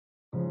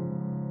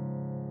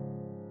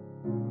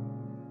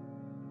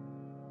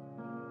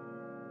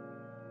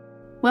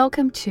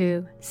Welcome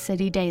to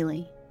City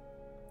Daily.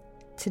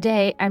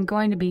 Today I'm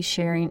going to be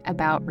sharing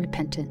about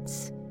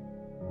repentance.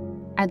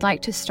 I'd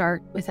like to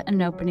start with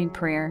an opening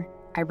prayer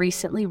I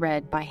recently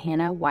read by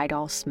Hannah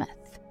Whitall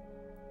Smith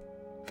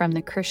from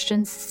The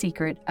Christian's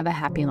Secret of a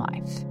Happy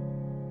Life.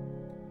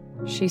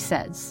 She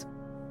says,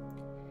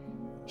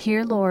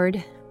 "Here,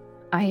 Lord,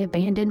 I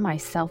abandon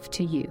myself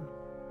to you.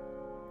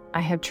 I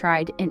have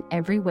tried in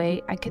every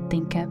way I could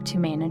think of to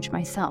manage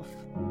myself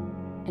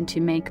and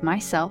to make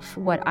myself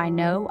what I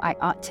know I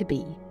ought to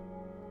be,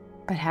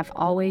 but have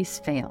always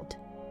failed.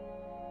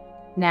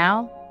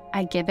 Now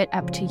I give it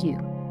up to you.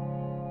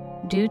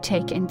 Do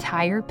take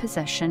entire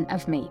possession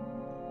of me.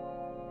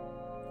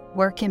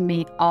 Work in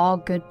me all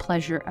good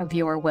pleasure of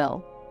your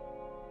will.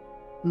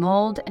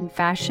 Mold and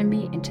fashion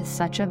me into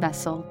such a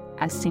vessel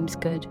as seems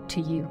good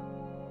to you.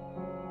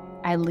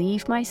 I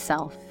leave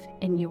myself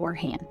in your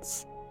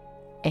hands.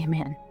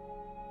 Amen."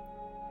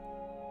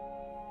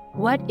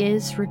 What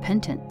is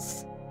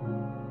repentance?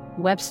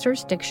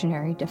 Webster's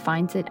dictionary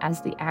defines it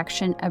as the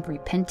action of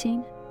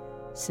repenting,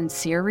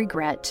 sincere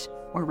regret,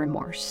 or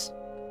remorse.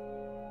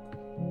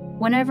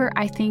 Whenever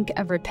I think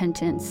of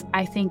repentance,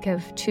 I think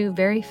of two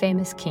very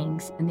famous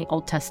kings in the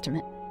Old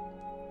Testament,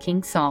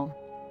 King Saul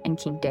and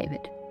King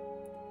David.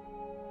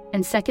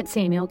 In 2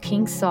 Samuel,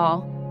 King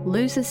Saul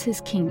loses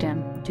his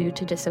kingdom due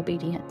to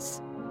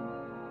disobedience.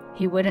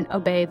 He wouldn't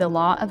obey the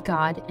law of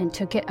God and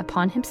took it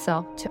upon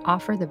himself to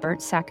offer the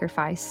burnt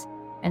sacrifice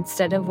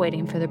instead of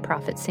waiting for the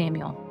prophet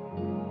Samuel.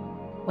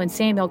 When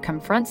Samuel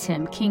confronts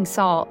him, King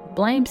Saul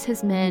blames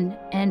his men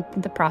and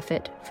the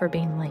prophet for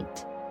being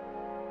late.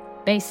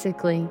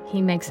 Basically,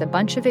 he makes a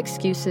bunch of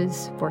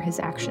excuses for his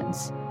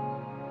actions.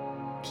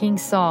 King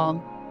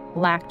Saul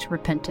lacked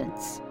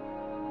repentance.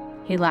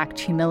 He lacked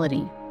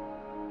humility,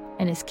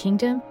 and his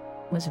kingdom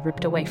was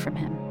ripped away from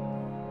him.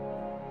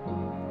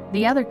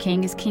 The other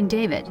king is King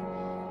David.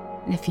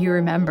 And if you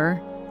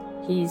remember,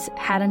 he's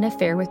had an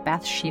affair with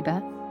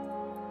Bathsheba,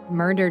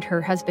 murdered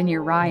her husband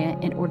Uriah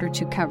in order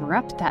to cover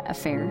up that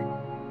affair,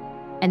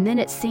 and then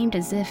it seemed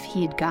as if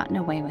he had gotten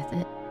away with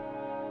it.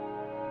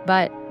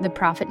 But the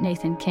prophet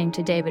Nathan came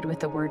to David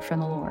with a word from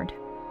the Lord.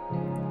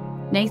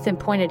 Nathan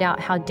pointed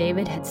out how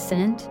David had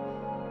sinned,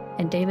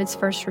 and David's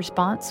first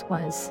response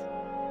was,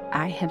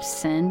 "I have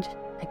sinned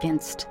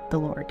against the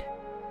Lord."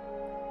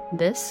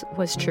 This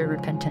was true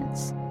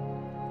repentance.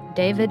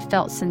 David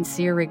felt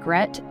sincere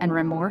regret and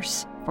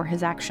remorse for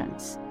his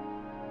actions.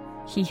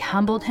 He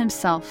humbled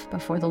himself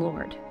before the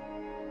Lord.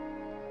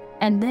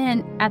 And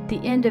then, at the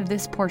end of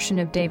this portion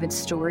of David's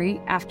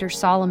story, after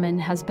Solomon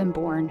has been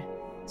born,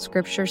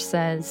 Scripture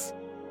says,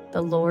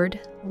 "The Lord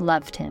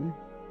loved him."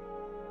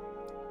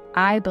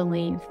 I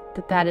believe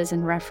that is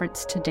in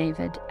reference to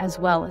David as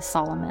well as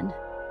Solomon,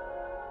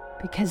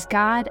 because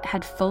God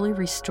had fully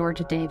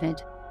restored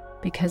David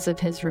because of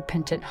his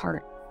repentant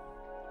heart.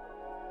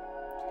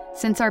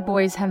 Since our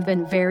boys have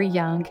been very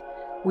young,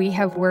 we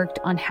have worked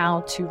on how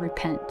to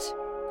repent.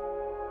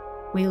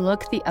 We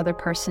look the other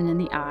person in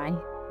the eye,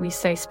 we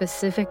say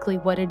specifically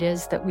what it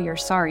is that we are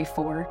sorry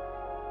for,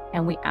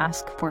 and we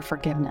ask for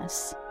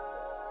forgiveness.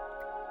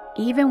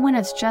 Even when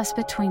it's just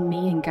between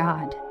me and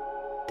God,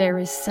 there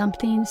is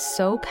something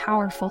so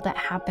powerful that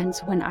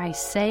happens when I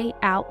say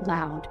out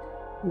loud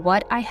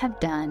what I have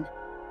done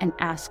and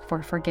ask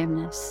for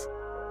forgiveness.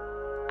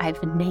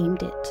 I've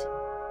named it,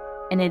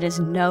 and it is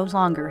no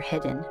longer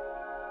hidden.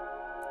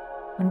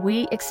 When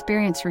we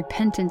experience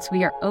repentance,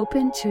 we are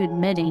open to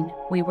admitting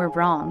we were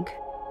wrong.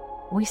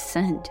 We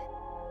sinned.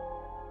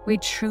 We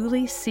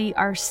truly see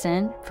our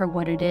sin for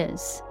what it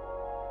is,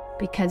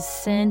 because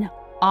sin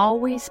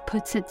always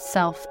puts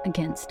itself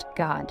against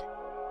God.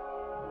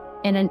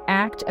 In an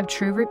act of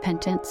true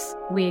repentance,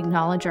 we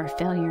acknowledge our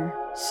failure,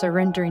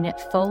 surrendering it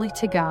fully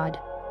to God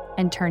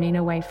and turning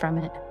away from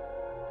it.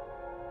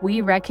 We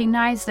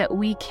recognize that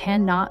we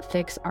cannot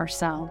fix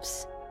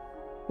ourselves.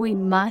 We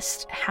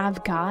must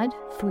have God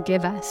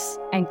forgive us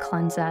and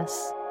cleanse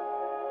us.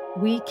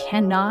 We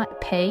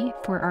cannot pay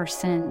for our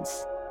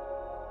sins.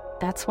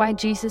 That's why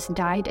Jesus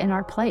died in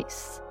our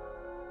place.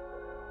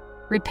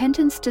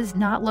 Repentance does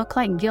not look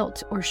like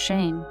guilt or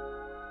shame.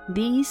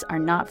 These are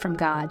not from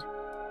God.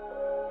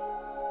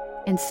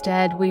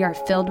 Instead, we are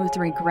filled with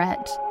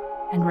regret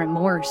and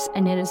remorse,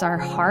 and it is our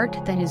heart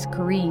that is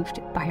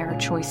grieved by our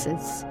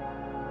choices.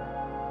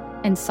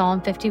 In Psalm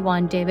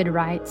 51, David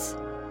writes,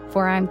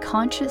 "For I am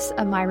conscious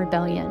of my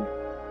rebellion,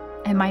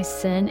 and my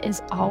sin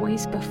is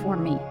always before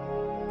me.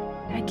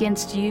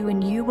 Against you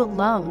and you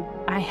alone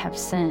I have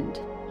sinned."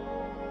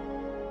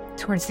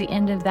 Towards the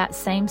end of that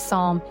same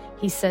psalm,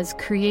 he says,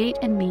 "Create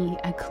in me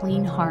a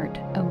clean heart,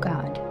 O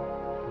God."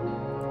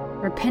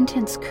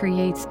 Repentance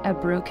creates a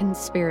broken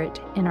spirit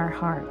in our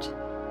heart.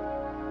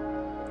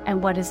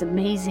 And what is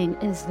amazing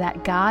is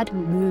that God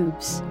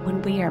moves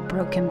when we are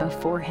broken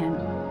before him,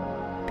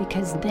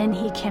 because then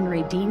he can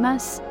redeem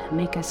us and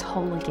make us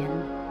whole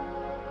again.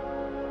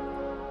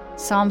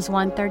 Psalms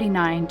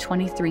 139,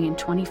 23 and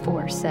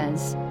 24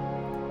 says,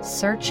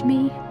 "Search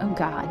me, O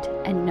God,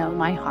 and know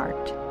my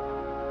heart.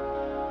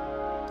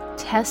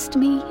 Test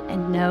me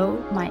and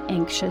know my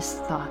anxious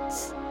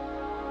thoughts.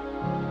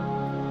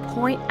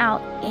 Point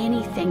out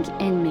anything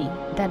in me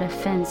that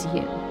offends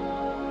you,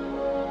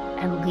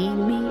 and lead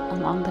me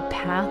along the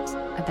path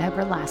of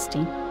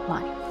everlasting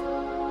life.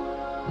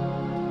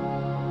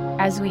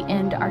 As we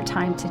end our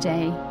time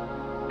today,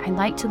 I'd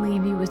like to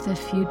leave you with a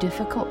few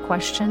difficult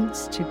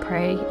questions to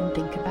pray and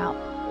think about.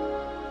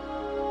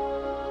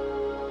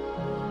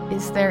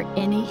 Is there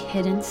any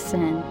hidden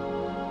sin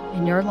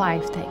in your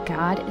life that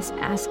God is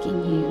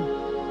asking you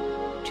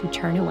to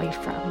turn away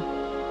from?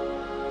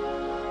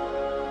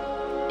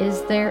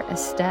 Is there a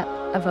step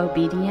of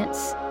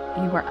obedience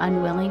you are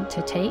unwilling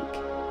to take?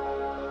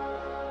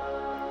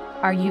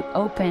 Are you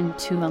open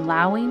to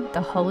allowing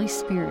the Holy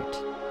Spirit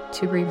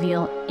to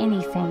reveal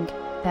anything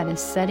that is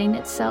setting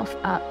itself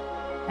up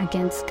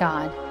against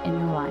God in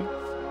your life?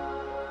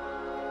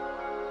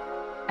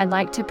 I'd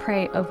like to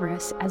pray over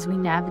us as we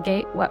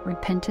navigate what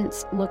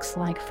repentance looks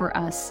like for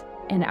us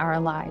in our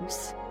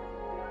lives.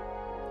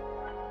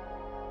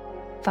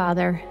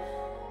 Father,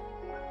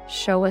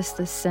 show us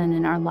the sin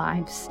in our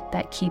lives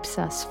that keeps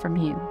us from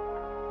you.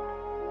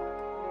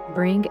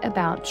 Bring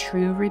about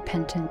true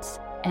repentance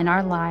in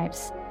our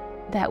lives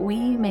that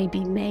we may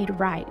be made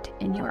right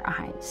in your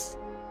eyes.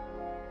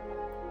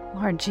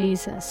 Lord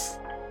Jesus,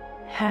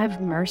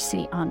 have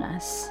mercy on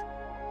us,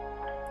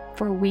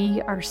 for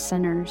we are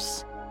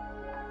sinners.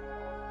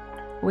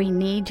 We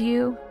need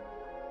you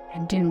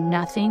and do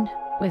nothing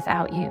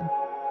without you.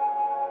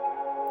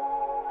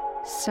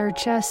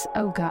 Search us,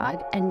 O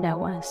God, and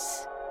know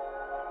us.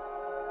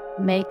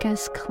 Make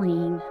us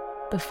clean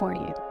before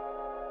you.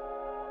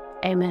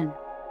 Amen.